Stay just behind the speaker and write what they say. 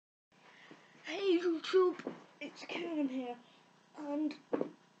Hey YouTube, it's Karen here, and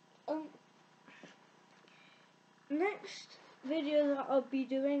next video that I'll be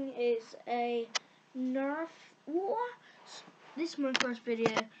doing is a Nerf war. This is my first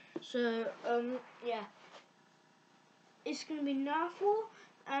video, so yeah, it's gonna be Nerf war,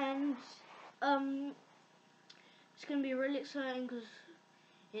 and it's gonna be really exciting because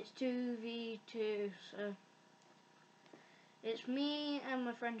it's 2v2, so. It's me and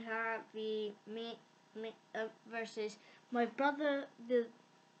my friend Harvey, versus my brother, the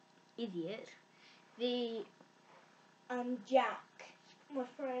idiot, and Jack, my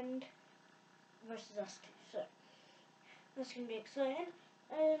friend, versus us two. So that's gonna be exciting.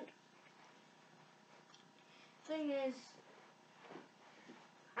 And thing is,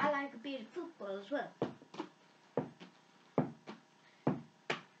 I like a bit of football as well.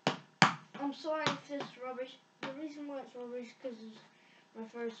 I'm sorry if this is rubbish. The reason why it's rubbish is because it's my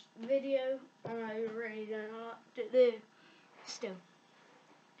first video and I really don't know what to do still.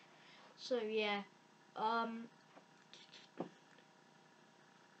 So yeah,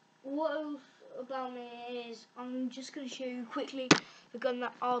 what else about me is I'm just going to show you quickly the gun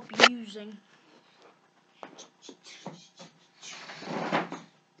that I'll be using.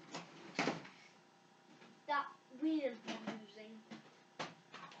 That we'll be using.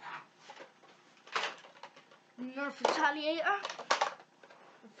 Nerf Retaliator.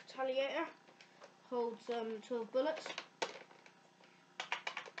 Retaliator holds 12 bullets.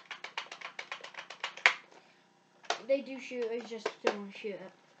 They do shoot, it's just don't want to shoot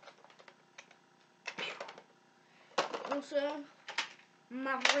it. Also,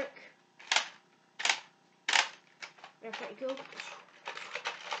 Maverick. They're pretty cool.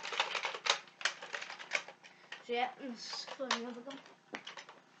 So yeah, let's find another gun.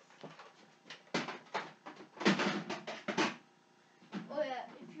 Oh yeah,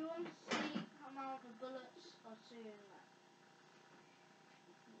 if you want to see how amount of bullets, I'll see you in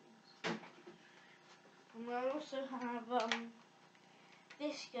that. And I also have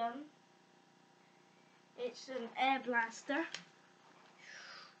this gun. It's an air blaster.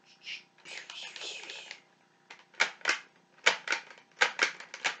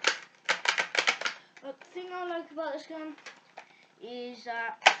 The thing I like about this gun is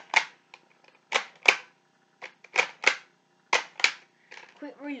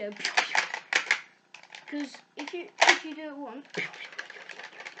quick reload. Because if you do it once,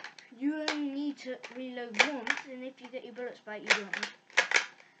 you only need to reload once, and if you get your bullets back, you don't.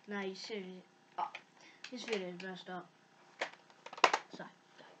 No, you seriously. Oh, this video is messed up. So,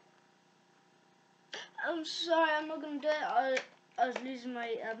 I'm sorry, I'm not gonna do it. I was losing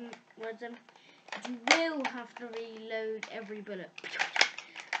my words then. You will have to reload every bullet,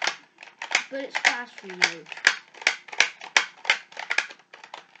 but it's fast reload.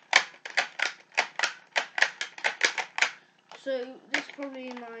 So this is probably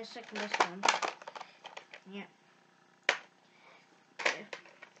my second best one. Yeah. Okay.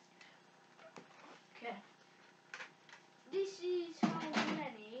 This is how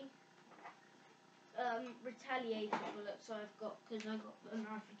many Retaliator bullets I've got, because I got the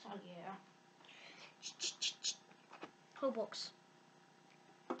Nerf Retaliator. Whole box.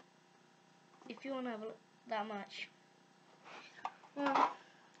 If you want to have a look, that much. Well,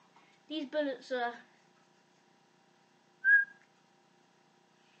 these bullets are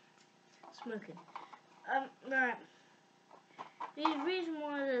smoking. Right. The reason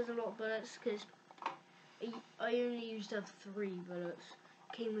why there's a lot of bullets because I only used up 3 bullets.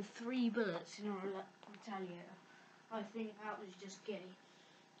 Came with 3 bullets in our Retaliator. I think that was just gay.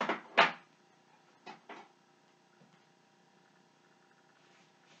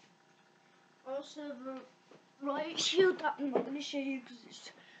 I also have a riot shield that I'm not going to show you because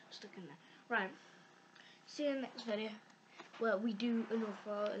it's stuck in there. Right. See you in the next video. Well, we do another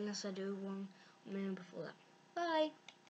file unless I do one minute before that. Bye.